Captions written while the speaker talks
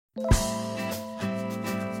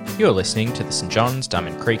You're listening to the St John's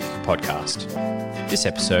Diamond Creek podcast. This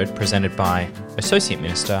episode presented by Associate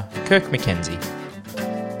Minister Kirk McKenzie.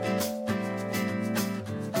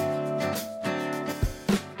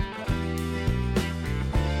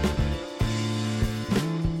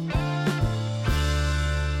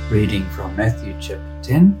 Reading from Matthew chapter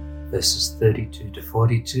 10, verses 32 to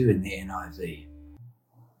 42 in the NIV.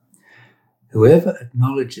 Whoever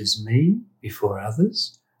acknowledges me before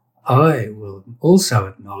others, I will also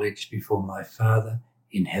acknowledge before my Father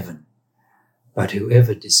in heaven. But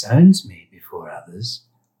whoever disowns me before others,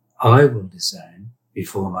 I will disown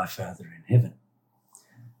before my Father in heaven.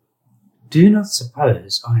 Do not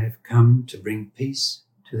suppose I have come to bring peace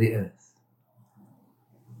to the earth.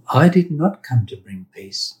 I did not come to bring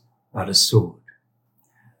peace, but a sword.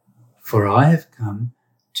 For I have come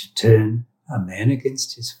to turn a man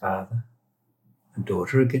against his father, a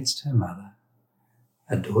daughter against her mother,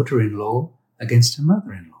 a daughter-in-law against her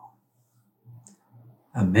mother-in-law.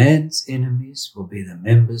 A man's enemies will be the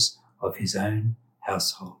members of his own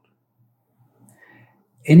household.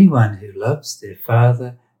 Anyone who loves their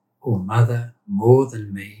father or mother more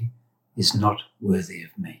than me is not worthy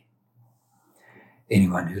of me.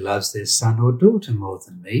 Anyone who loves their son or daughter more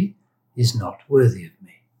than me is not worthy of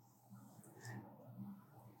me.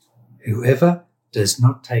 Whoever does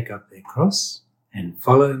not take up their cross and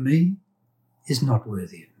follow me is not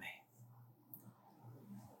worthy of me.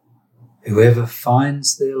 Whoever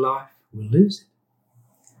finds their life will lose it,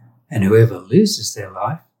 and whoever loses their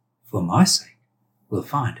life for my sake will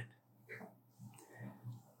find it.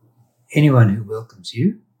 Anyone who welcomes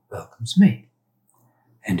you welcomes me,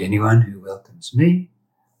 and anyone who welcomes me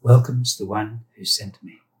welcomes the one who sent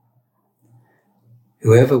me.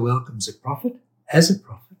 Whoever welcomes a prophet as a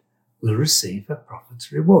prophet will receive a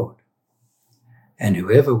prophet's reward. And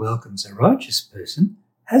whoever welcomes a righteous person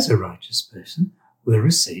as a righteous person will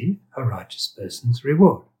receive a righteous person's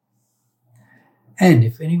reward. And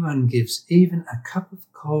if anyone gives even a cup of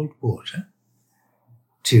cold water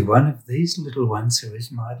to one of these little ones who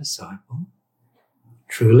is my disciple,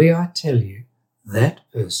 truly I tell you, that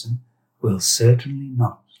person will certainly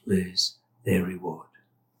not lose their reward.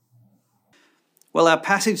 Well, our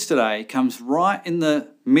passage today comes right in the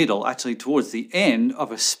middle, actually towards the end,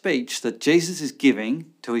 of a speech that Jesus is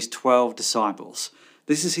giving to his 12 disciples.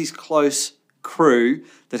 This is his close crew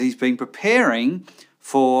that he's been preparing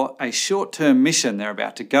for a short-term mission they're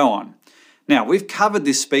about to go on. Now, we've covered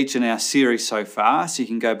this speech in our series so far, so you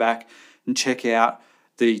can go back and check out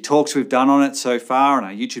the talks we've done on it so far on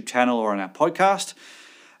our YouTube channel or on our podcast.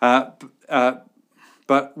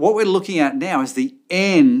 But what we're looking at now is the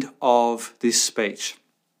end of this speech.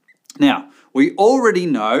 Now, we already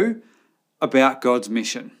know about God's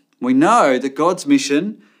mission. We know that God's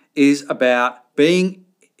mission is about being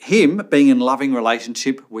in loving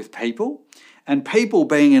relationship with people and people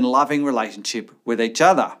being in loving relationship with each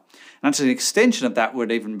other. And actually an extension of that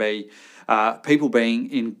would even be people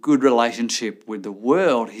being in good relationship with the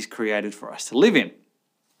world he's created for us to live in.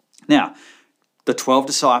 Now, the 12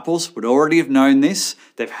 disciples would already have known this.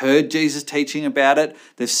 They've heard Jesus teaching about it.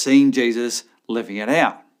 They've seen Jesus living it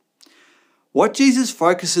out. What Jesus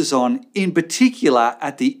focuses on in particular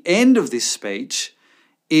at the end of this speech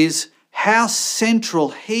is how central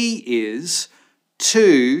he is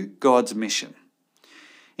to God's mission.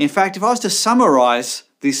 In fact, if I was to summarize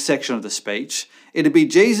this section of the speech, it'd be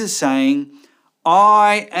Jesus saying,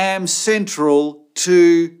 I am central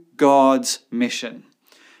to God's mission.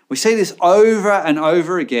 We see this over and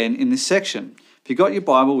over again in this section. If you've got your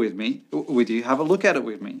Bible with you, have a look at it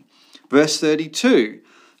with me. Verse 32,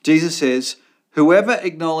 Jesus says, whoever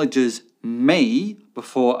acknowledges me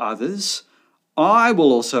before others, I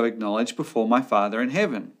will also acknowledge before my Father in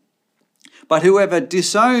heaven. But whoever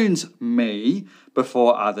disowns me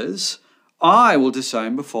before others, I will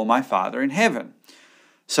disown before my Father in heaven.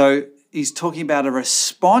 So he's talking about a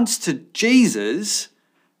response to Jesus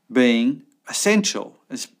being essential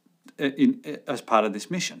as part of this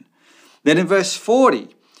mission. Then in verse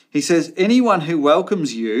 40, he says, anyone who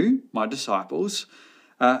welcomes you, my disciples,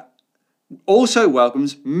 also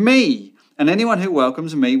welcomes me. And anyone who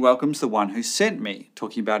welcomes me welcomes the one who sent me,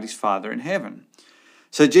 talking about his Father in heaven.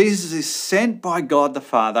 So Jesus is sent by God the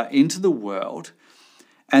Father into the world,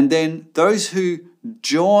 and then those who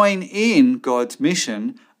join in God's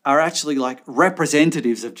mission are actually like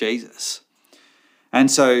representatives of Jesus. And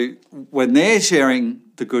so when they're sharing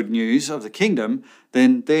the good news of the kingdom,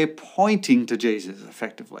 then they're pointing to Jesus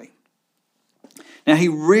effectively. Now, he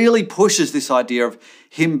really pushes this idea of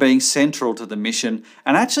him being central to the mission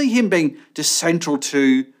and actually him being just central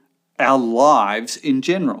to our lives in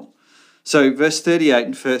general. So verse 38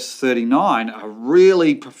 and verse 39 are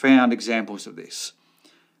really profound examples of this.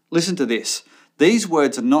 Listen to this. These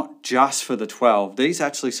words are not just for the 12. These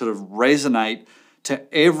actually sort of resonate to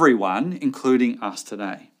everyone, including us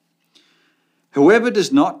today. Whoever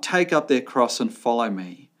does not take up their cross and follow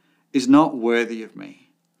me is not worthy of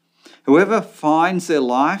me. Whoever finds their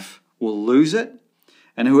life will lose it,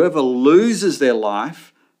 and whoever loses their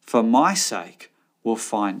life for my sake will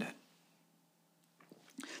find it.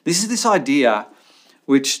 This is this idea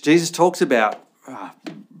which Jesus talks about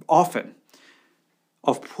often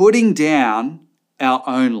of putting down our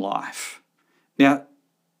own life. Now,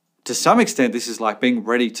 to some extent, this is like being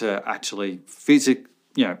ready to actually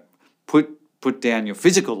put down your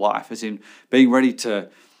physical life, as in being ready to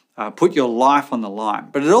put your life on the line.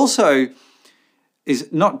 But it also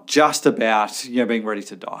is not just about being ready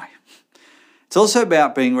to die. It's also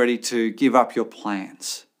about being ready to give up your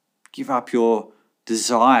plans, give up your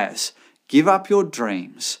desires, give up your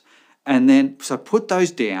dreams, and then so put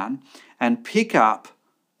those down and pick up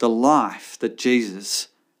the life that Jesus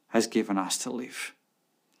has given us to live.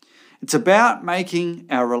 It's about making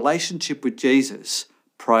our relationship with Jesus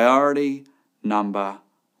priority number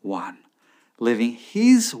one, living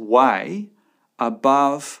his way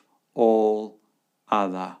above all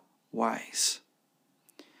other ways.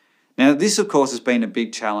 Now, this, of course, has been a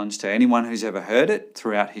big challenge to anyone who's ever heard it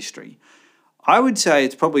throughout history. I would say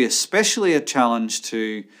it's probably especially a challenge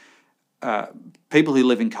to people who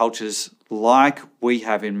live in cultures like we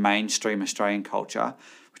have in mainstream Australian culture,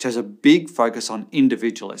 which has a big focus on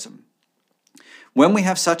individualism. When we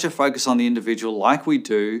have such a focus on the individual like we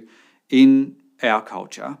do in our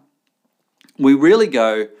culture, we really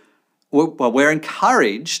we're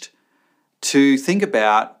encouraged to think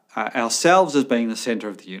about ourselves as being the centre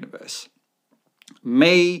of the universe.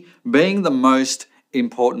 Me being the most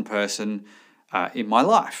important person in my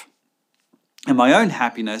life. And my own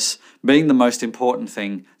happiness being the most important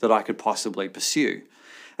thing that I could possibly pursue.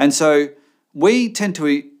 And so we tend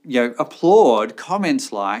to applaud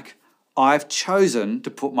comments like, I've chosen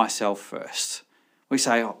to put myself first. We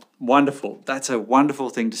say, oh, wonderful. That's a wonderful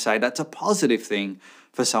thing to say. That's a positive thing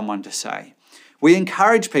for someone to say. We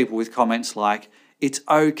encourage people with comments like, it's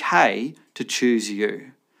okay to choose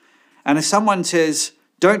you. And if someone says,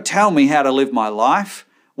 don't tell me how to live my life,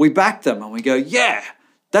 we back them and we go, yeah,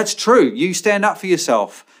 that's true. You stand up for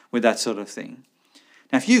yourself with that sort of thing.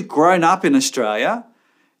 Now, if you've grown up in Australia,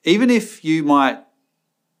 even if you might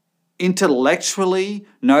intellectually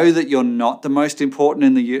know that you're not the most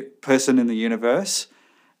important person in the universe,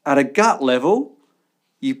 at a gut level,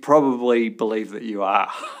 you probably believe that you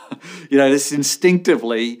are. This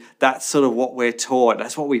instinctively, that's sort of what we're taught.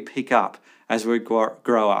 That's what we pick up as we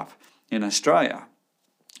grow up in Australia.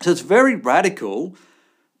 So it's very radical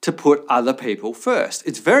to put other people first.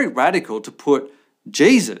 It's very radical to put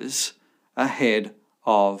Jesus ahead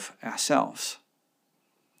of ourselves.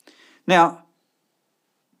 Now,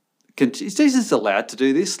 is Jesus allowed to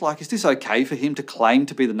do this? Is this okay for him to claim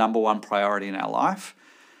to be the number one priority in our life?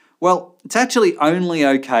 Well, it's actually only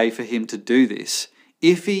okay for him to do this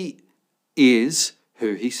if he is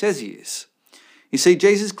who he says he is. You see,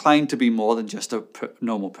 Jesus claimed to be more than just a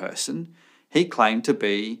normal person. He claimed to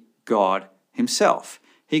be God himself.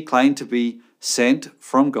 He claimed to be sent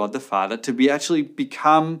from God the Father to actually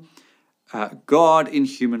become God in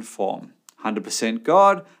human form. 100%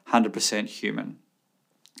 God, 100% human.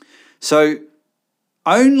 So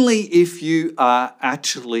only if you are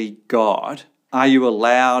actually God are you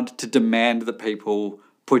allowed to demand that people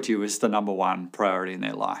put you as the number one priority in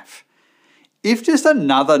their life. If just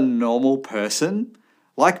another normal person,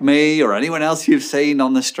 like me or anyone else you've seen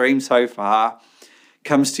on the stream so far,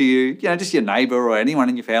 comes to you, just your neighbour or anyone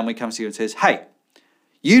in your family comes to you and says, hey,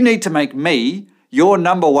 you need to make me your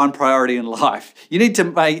number one priority in life. You need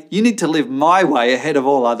to live my way ahead of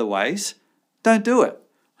all other ways. Don't do it.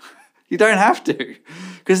 You don't have to,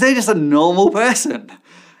 because they're just a normal person.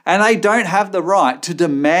 And they don't have the right to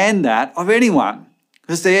demand that of anyone,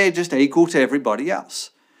 because they're just equal to everybody else.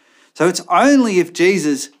 So it's only if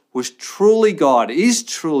Jesus was truly God, is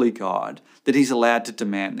truly God, that he's allowed to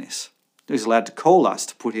demand this. He's allowed to call us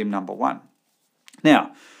to put him number one.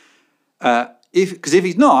 Now, if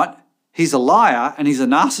he's not, he's a liar and he's a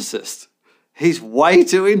narcissist. He's way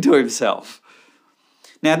too into himself.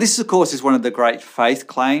 Now, this, of course, is one of the great faith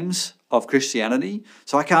claims of Christianity.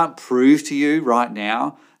 So I can't prove to you right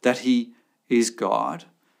now that he is God.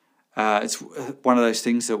 It's one of those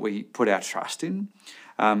things that we put our trust in.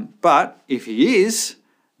 But if he is,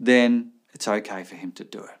 then it's okay for him to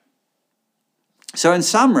do it. So in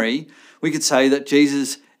summary, we could say that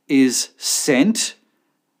Jesus is sent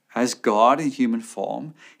as God in human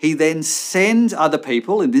form. He then sends other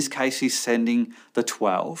people. In this case, he's sending the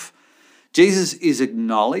 12. Jesus is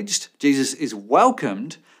acknowledged. Jesus is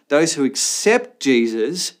welcomed. Those who accept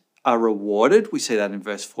Jesus are rewarded. We see that in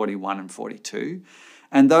verse 41 and 42.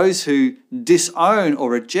 And those who disown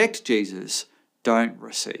or reject Jesus don't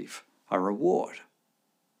receive a reward.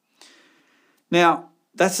 Now,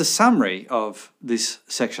 that's a summary of this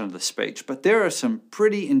section of the speech, but there are some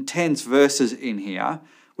pretty intense verses in here,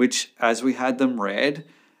 which, as we had them read,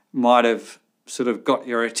 might have sort of got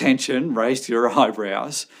your attention, raised your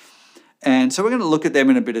eyebrows. And so we're going to look at them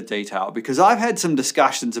in a bit of detail, because I've had some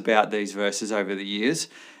discussions about these verses over the years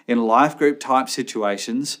in life group type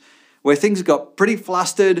situations where things got pretty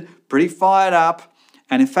flustered, pretty fired up.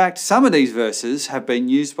 And in fact, some of these verses have been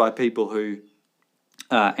used by people who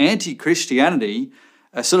are anti-Christianity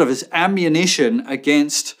sort of as ammunition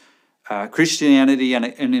against Christianity and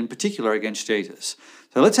in particular against Jesus.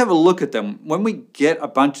 So let's have a look at them. When we get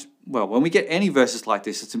any verses like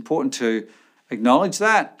this, it's important to acknowledge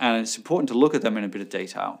that, and it's important to look at them in a bit of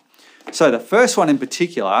detail. So the first one in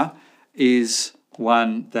particular is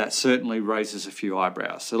one that certainly raises a few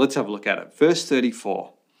eyebrows. So let's have a look at it. Verse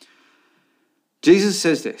 34. Jesus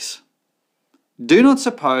says this, "Do not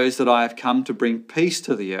suppose that I have come to bring peace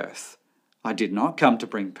to the earth. I did not come to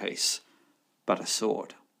bring peace, but a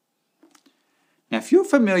sword." Now, if you're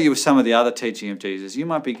familiar with some of the other teaching of Jesus, you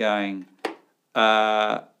might be going,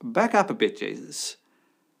 back up a bit, Jesus.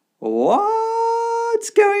 What's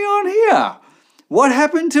going on here? What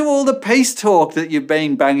happened to all the peace talk that you've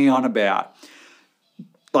been banging on about?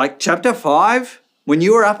 Like chapter 5, when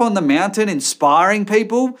you were up on the mountain inspiring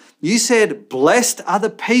people, you said, "Blessed are the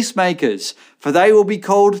peacemakers, for they will be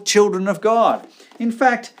called children of God." In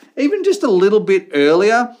fact, even just a little bit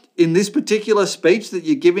earlier in this particular speech that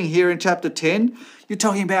you're giving here in chapter 10, you're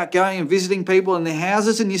talking about going and visiting people in their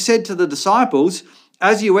houses, and you said to the disciples,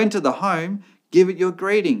 as you enter the home, give it your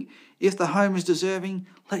greeting. If the home is deserving,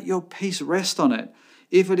 let your peace rest on it.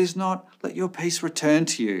 If it is not, let your peace return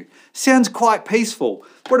to you. Sounds quite peaceful.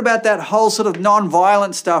 What about that whole sort of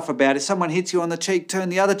non-violent stuff about if someone hits you on the cheek, turn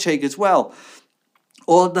the other cheek as well?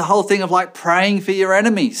 Or the whole thing of like praying for your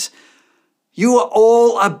enemies. You are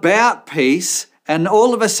all about peace, and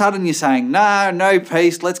all of a sudden you're saying, no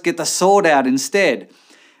peace, let's get the sword out instead.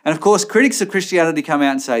 And of course, critics of Christianity come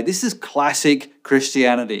out and say, this is classic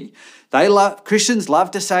Christianity. Christians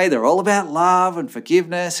love to say they're all about love and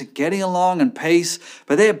forgiveness and getting along and peace,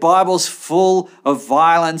 but their Bible's full of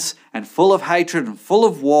violence and full of hatred and full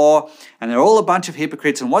of war, and they're all a bunch of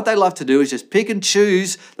hypocrites, and what they love to do is just pick and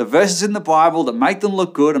choose the verses in the Bible that make them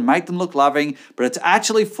look good and make them look loving, but it's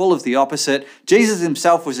actually full of the opposite. Jesus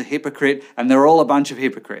himself was a hypocrite, and they're all a bunch of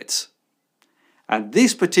hypocrites. And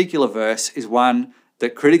this particular verse is one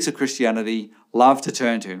that critics of Christianity love to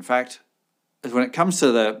turn to. In fact, when it comes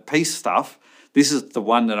to the peace stuff, this is the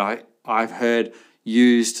one that I've heard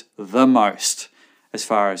used the most as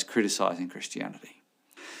far as criticizing Christianity.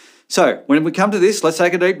 So when we come to this, let's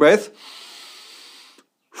take a deep breath.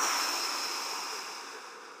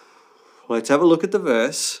 Let's have a look at the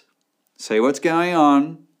verse, see what's going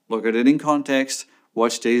on, look at it in context,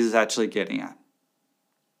 what's Jesus actually getting at.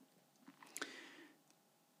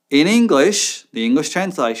 In English, the English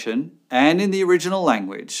translation, and in the original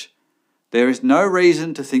language, there is no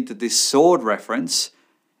reason to think that this sword reference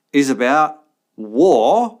is about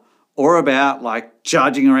war or about like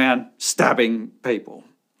charging around stabbing people.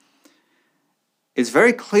 It's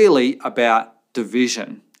very clearly about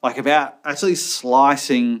division, like about actually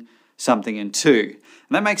slicing something in two.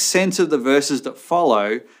 And that makes sense of the verses that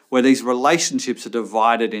follow where these relationships are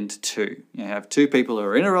divided into two. You have two people who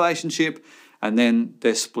are in a relationship and then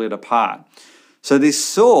they're split apart. So this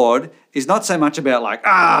sword is not so much about like,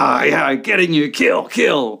 getting you,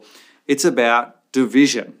 kill. It's about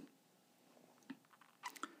division.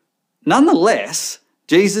 Nonetheless,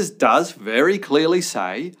 Jesus does very clearly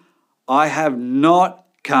say, I have not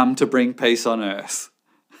come to bring peace on earth.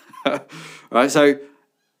 Right? So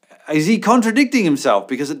is he contradicting himself?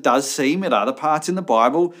 Because it does seem at other parts in the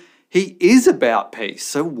Bible, he is about peace.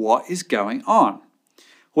 So what is going on?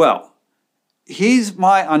 Well, here's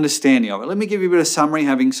my understanding of it. Let me give you a bit of summary,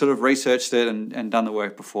 having sort of researched it and done the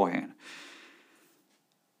work beforehand.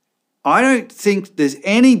 I don't think there's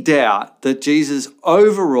any doubt that Jesus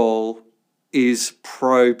overall is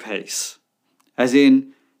pro-peace. As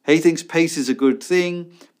in, he thinks peace is a good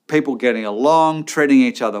thing, people getting along, treating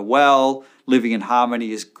each other well, living in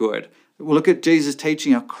harmony is good. We'll look at Jesus'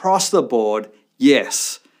 teaching across the board.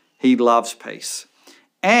 Yes, he loves peace.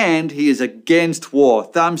 And he is against war.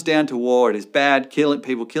 Thumbs down to war. It is bad.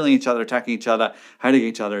 People killing each other, attacking each other, hating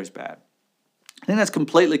each other is bad. I think that's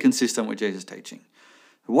completely consistent with Jesus' teaching.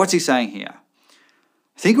 What's he saying here?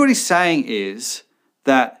 I think what he's saying is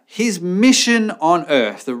that his mission on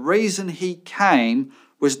earth, the reason he came,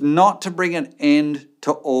 was not to bring an end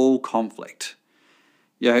to all conflict.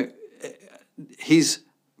 His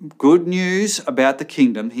good news about the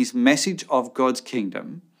kingdom, his message of God's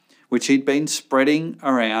kingdom, which he'd been spreading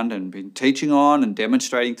around and been teaching on and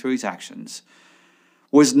demonstrating through his actions,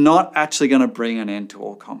 was not actually going to bring an end to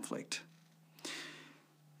all conflict.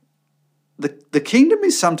 The kingdom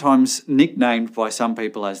is sometimes nicknamed by some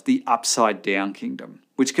people as the upside down kingdom,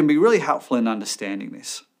 which can be really helpful in understanding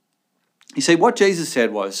this. You see, what Jesus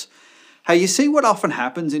said was, hey, you see what often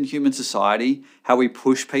happens in human society, how we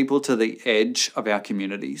push people to the edge of our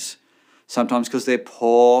communities, sometimes because they're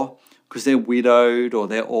poor, because they're widowed, or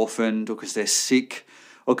they're orphaned, or because they're sick,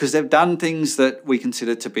 or because they've done things that we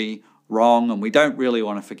consider to be wrong and we don't really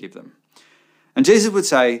want to forgive them. And Jesus would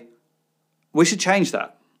say, we should change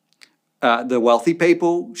that. The wealthy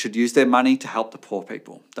people should use their money to help the poor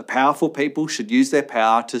people. The powerful people should use their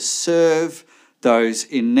power to serve those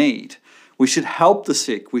in need. We should help the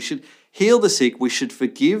sick. We should heal the sick. We should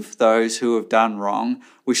forgive those who have done wrong.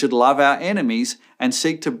 We should love our enemies and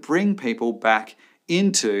seek to bring people back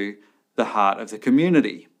into the heart of the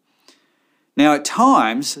community. Now, at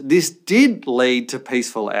times, this did lead to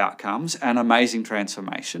peaceful outcomes and amazing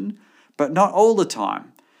transformation, but not all the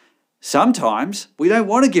time. Sometimes we don't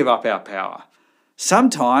want to give up our power.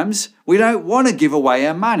 Sometimes we don't want to give away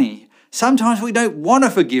our money. Sometimes we don't want to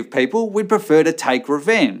forgive people. We'd prefer to take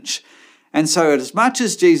revenge. And so as much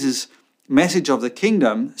as Jesus' message of the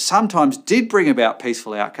kingdom sometimes did bring about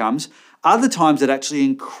peaceful outcomes, other times it actually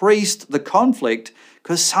increased the conflict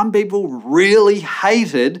because some people really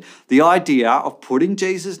hated the idea of putting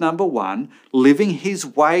Jesus number one, living his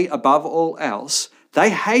way above all else. They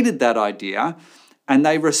hated that idea and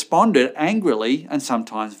they responded angrily and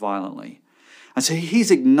sometimes violently. And so he's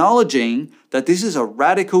acknowledging that this is a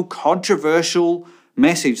radical, controversial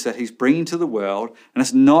message that he's bringing to the world, and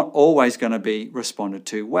it's not always going to be responded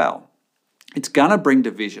to well. It's going to bring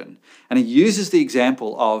division. And he uses the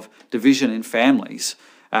example of division in families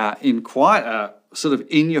in quite a sort of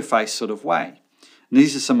in-your-face sort of way. And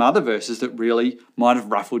these are some other verses that really might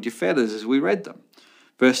have ruffled your feathers as we read them.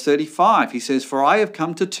 Verse 35, he says, "For I have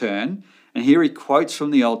come to turn," and here he quotes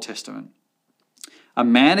from the Old Testament, "a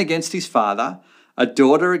man against his father, a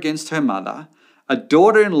daughter against her mother, a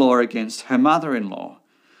daughter-in-law against her mother-in-law.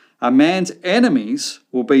 A man's enemies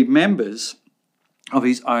will be members of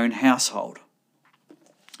his own household."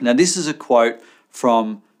 Now, this is a quote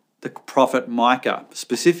from the prophet Micah,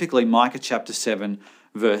 specifically Micah chapter 7,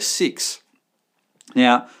 verse 6.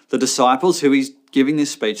 Now, the disciples who he's giving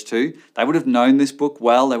this speech to, they would have known this book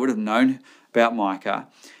well. They would have known about Micah.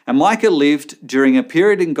 And Micah lived during a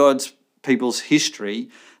period in God's people's history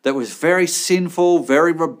that was very sinful,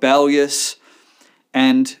 very rebellious.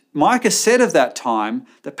 And Micah said of that time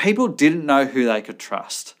that people didn't know who they could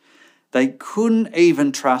trust. They couldn't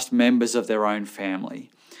even trust members of their own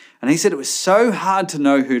family. And he said it was so hard to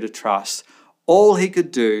know who to trust, all he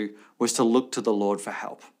could do was to look to the Lord for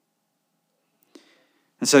help.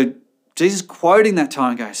 And so Jesus quoting that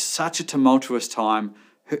time goes, such a tumultuous time,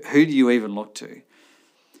 who do you even look to?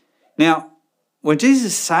 Now, when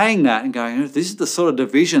Jesus is saying that and going, this is the sort of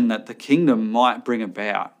division that the kingdom might bring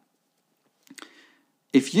about,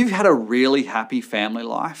 if you've had a really happy family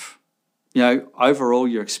life, overall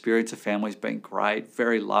your experience of family has been great,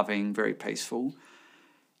 very loving, very peaceful,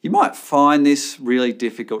 you might find this really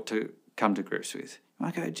difficult to come to grips with. You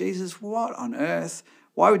might go, Jesus, what on earth?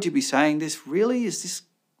 Why would you be saying this? Really? Is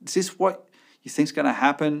this what you think is going to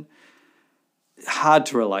happen? Hard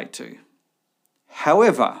to relate to.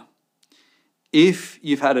 However, if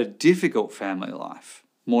you've had a difficult family life,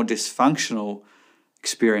 more dysfunctional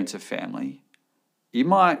experience of family, you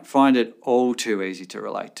might find it all too easy to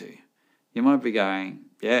relate to. You might be going,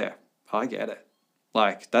 yeah, I get it.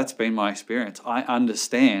 That's been my experience. I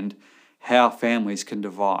understand how families can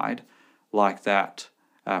divide like that,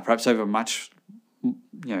 perhaps over much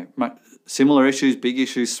similar issues, big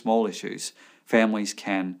issues, small issues. Families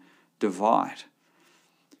can divide.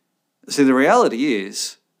 See, the reality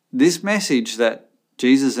is, this message that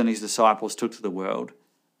Jesus and his disciples took to the world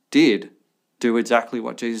did do exactly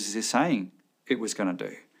what Jesus is saying it was going to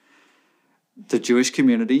do. The Jewish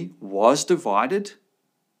community was divided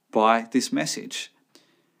by this message.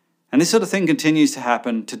 And this sort of thing continues to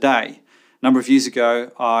happen today. A number of years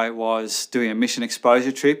ago, I was doing a mission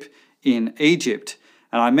exposure trip in Egypt,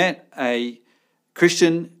 and I met a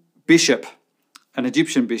Christian bishop, an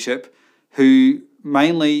Egyptian bishop, who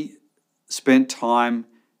mainly spent time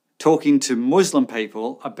talking to Muslim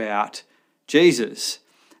people about Jesus.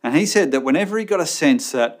 And he said that whenever he got a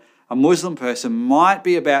sense that a Muslim person might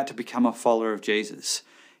be about to become a follower of Jesus,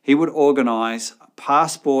 he would organise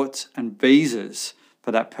passports and visas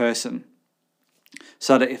for that person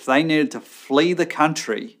so that if they needed to flee the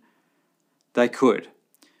country, they could.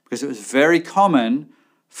 Because it was very common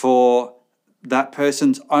for that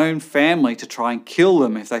person's own family to try and kill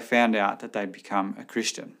them if they found out that they'd become a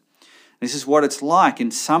Christian. This is what it's like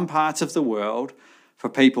in some parts of the world for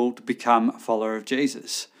people to become a follower of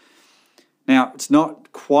Jesus. Now, it's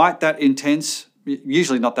not quite that intense,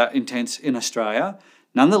 usually not that intense in Australia.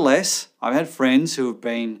 Nonetheless, I've had friends who have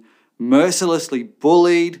been mercilessly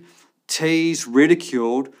bullied, teased,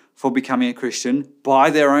 ridiculed for becoming a Christian by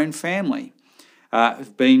their own family.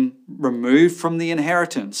 Have been removed from the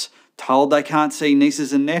inheritance, told they can't see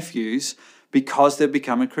nieces and nephews because they've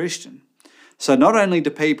become a Christian. So not only do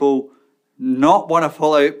people not want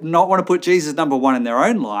to put Jesus number one in their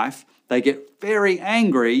own life, they get very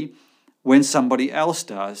angry when somebody else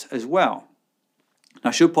does as well. And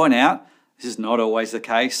I should point out, this is not always the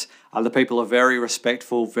case. Other people are very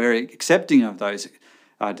respectful, very accepting of those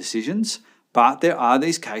decisions, but there are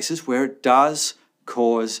these cases where it does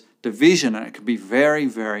cause division, and it can be very,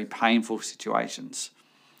 very painful situations.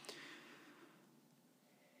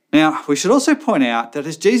 Now, we should also point out that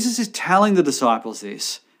as Jesus is telling the disciples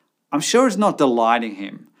this, I'm sure it's not delighting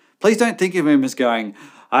him. Please don't think of him as going,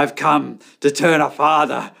 I've come to turn a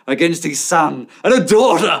father against his son and a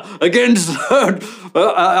daughter against her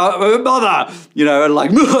mother, and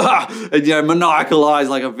like, and maniacalized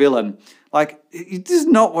like a villain. Like, this is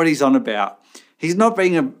not what he's on about. He's not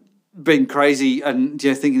being crazy and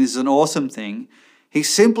thinking this is an awesome thing. He's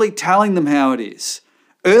simply telling them how it is.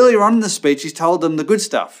 Earlier on in the speech, he's told them the good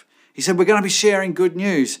stuff. He said, we're going to be sharing good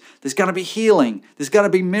news. There's going to be healing. There's going to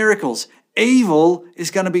be miracles. Evil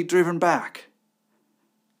is going to be driven back.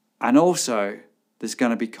 And also, there's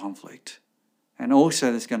going to be conflict. And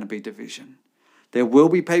also, there's going to be division. There will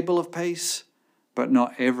be people of peace, but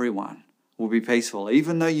not everyone will be peaceful.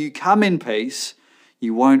 Even though you come in peace,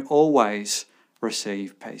 you won't always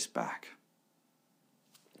receive peace back.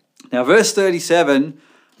 Now, verse 37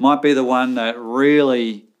 might be the one that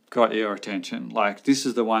really got your attention. Like, this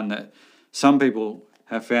is the one that some people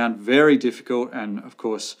have found very difficult, and of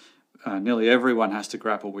course, nearly everyone has to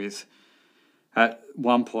grapple with at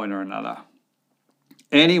one point or another.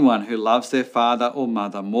 Anyone who loves their father or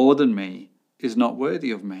mother more than me is not worthy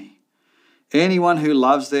of me. Anyone who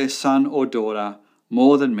loves their son or daughter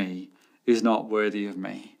more than me is not worthy of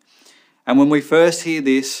me. And when we first hear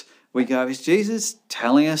this, we go, is Jesus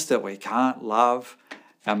telling us that we can't love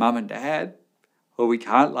our mum and dad? Or we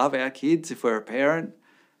can't love our kids if we're a parent?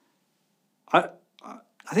 I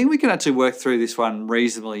think we can actually work through this one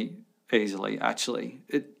reasonably easily, actually.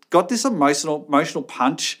 It got this emotional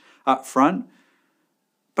punch up front,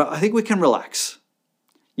 but I think we can relax.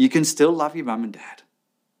 You can still love your mum and dad.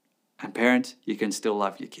 And parents, you can still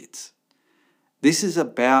love your kids. This is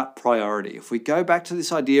about priority. If we go back to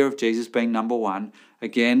this idea of Jesus being number one,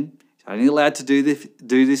 again, he's only allowed to do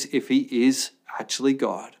this if he is actually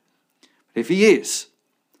God. But if he is,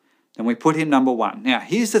 then we put him number one. Now,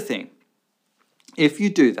 here's the thing. If you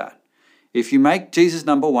do that, if you make Jesus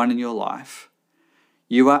number one in your life,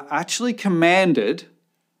 you are actually commanded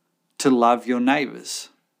to love your neighbours,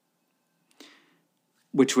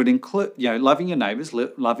 which would include, loving your neighbours,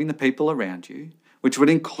 loving the people around you, which would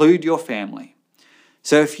include your family.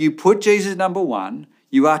 So if you put Jesus number one,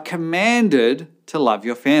 you are commanded to love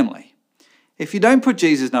your family. If you don't put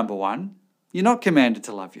Jesus number one, you're not commanded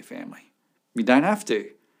to love your family. You don't have to.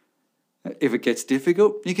 If it gets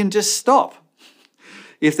difficult, you can just stop.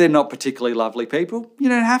 If they're not particularly lovely people, you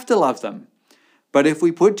don't have to love them. But if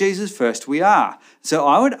we put Jesus first, we are. So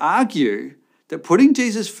I would argue that putting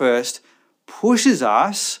Jesus first pushes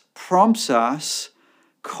us, prompts us,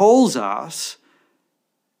 calls us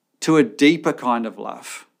to a deeper kind of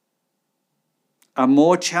love. A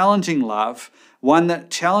more challenging love, one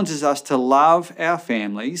that challenges us to love our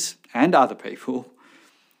families and other people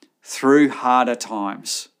through harder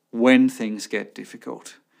times when things get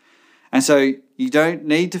difficult. And so you don't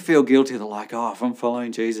need to feel guilty that if I'm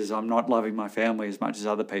following Jesus, I'm not loving my family as much as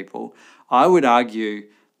other people. I would argue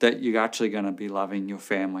that you're actually going to be loving your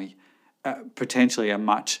family at potentially a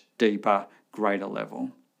much deeper, greater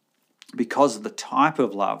level because of the type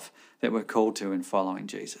of love that we're called to in following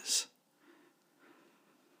Jesus.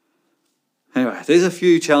 Anyway, there's a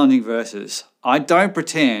few challenging verses. I don't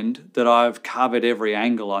pretend that I've covered every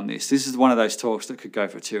angle on this. This is one of those talks that could go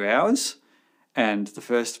for 2 hours, and the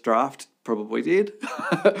first draft probably did.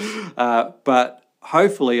 But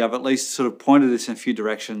hopefully I've at least sort of pointed this in a few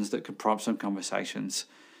directions that could prompt some conversations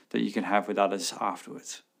that you can have with others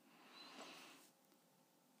afterwards.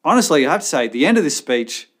 Honestly, I have to say, the end of this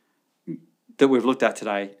speech that we've looked at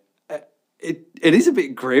today, it is a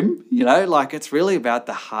bit grim, like it's really about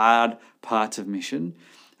the hard parts of mission.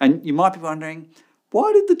 And you might be wondering,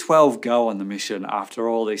 why did the 12 go on the mission after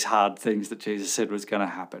all these hard things that Jesus said was going to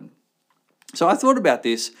happen? So I thought about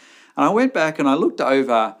this, and I went back and I looked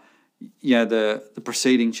over, the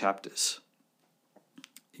preceding chapters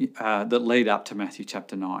that lead up to Matthew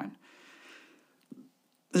chapter 9.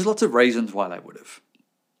 There's lots of reasons why they would have.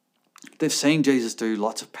 They've seen Jesus do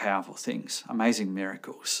lots of powerful things, amazing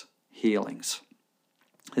miracles, healings.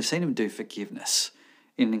 They've seen him do forgiveness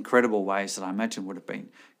in incredible ways that I imagine would have been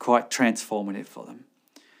quite transformative for them.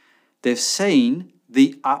 They've seen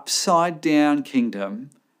the upside-down kingdom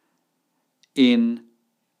in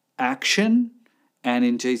action and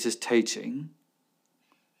in Jesus' teaching,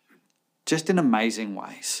 just in amazing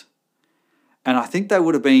ways. And I think they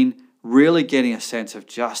would have been really getting a sense of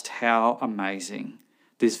just how amazing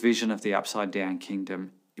this vision of the upside-down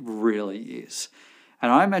kingdom really is.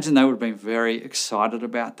 And I imagine they would have been very excited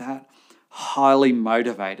about that, highly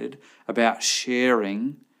motivated about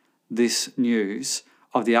sharing this news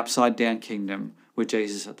of the upside-down kingdom with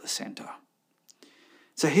Jesus at the center.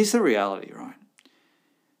 So here's the reality, right?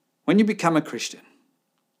 When you become a Christian,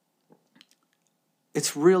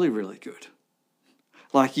 it's really, really good.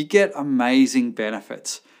 Like, you get amazing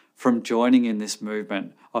benefits from joining in this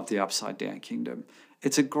movement of the upside-down kingdom.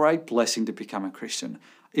 It's a great blessing to become a Christian.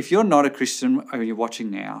 If you're not a Christian or you're watching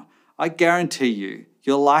now, I guarantee you,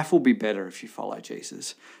 your life will be better if you follow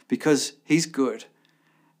Jesus, because he's good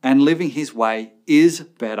and living his way is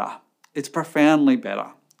better. It's profoundly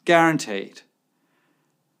better, guaranteed.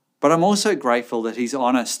 But I'm also grateful that he's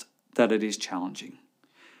honest that it is challenging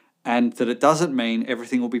and that it doesn't mean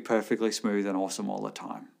everything will be perfectly smooth and awesome all the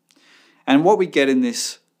time. And what we get in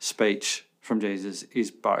this speech from Jesus is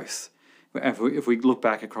both. If we look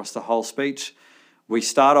back across the whole speech, we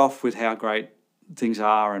start off with how great things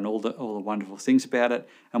are and all the wonderful things about it,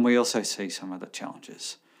 and we also see some of the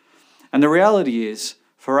challenges. And the reality is,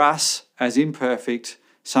 for us as imperfect,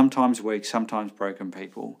 sometimes weak, sometimes broken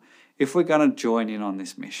people, if we're going to join in on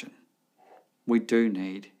this mission, we do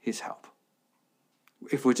need his help.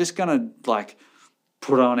 If we're just going to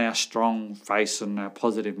put on our strong face and our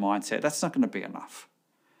positive mindset, that's not going to be enough.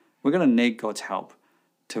 We're going to need God's help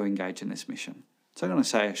to engage in this mission. So I'm going to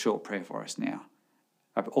say a short prayer for us now,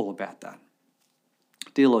 all about that.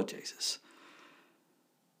 Dear Lord Jesus,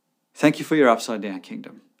 thank you for your upside-down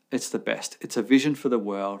kingdom. It's the best. It's a vision for the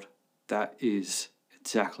world that is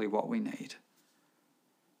exactly what we need.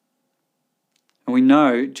 And we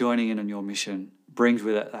know joining in on your mission brings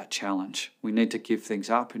with it that challenge. We need to give things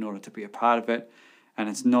up in order to be a part of it, and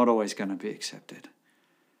it's not always going to be accepted.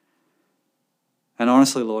 And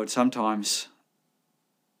honestly, Lord, sometimes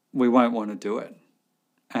we won't want to do it.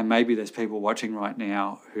 And maybe there's people watching right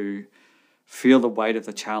now who feel the weight of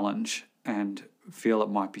the challenge and feel it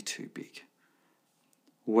might be too big.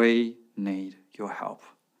 We need your help.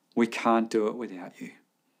 We can't do it without you.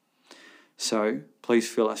 So please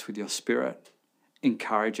fill us with your Spirit.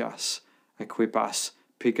 Encourage us, equip us,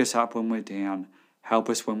 pick us up when we're down, help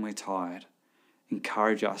us when we're tired,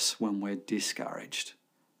 encourage us when we're discouraged.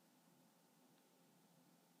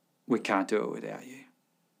 We can't do it without you.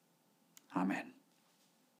 Amen.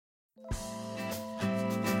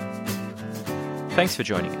 Thanks for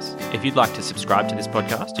joining us. If you'd like to subscribe to this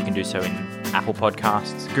podcast, you can do so in Apple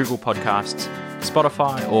Podcasts, Google Podcasts,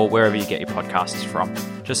 Spotify, or wherever you get your podcasts from.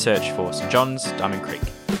 Just search for St. John's, Diamond Creek.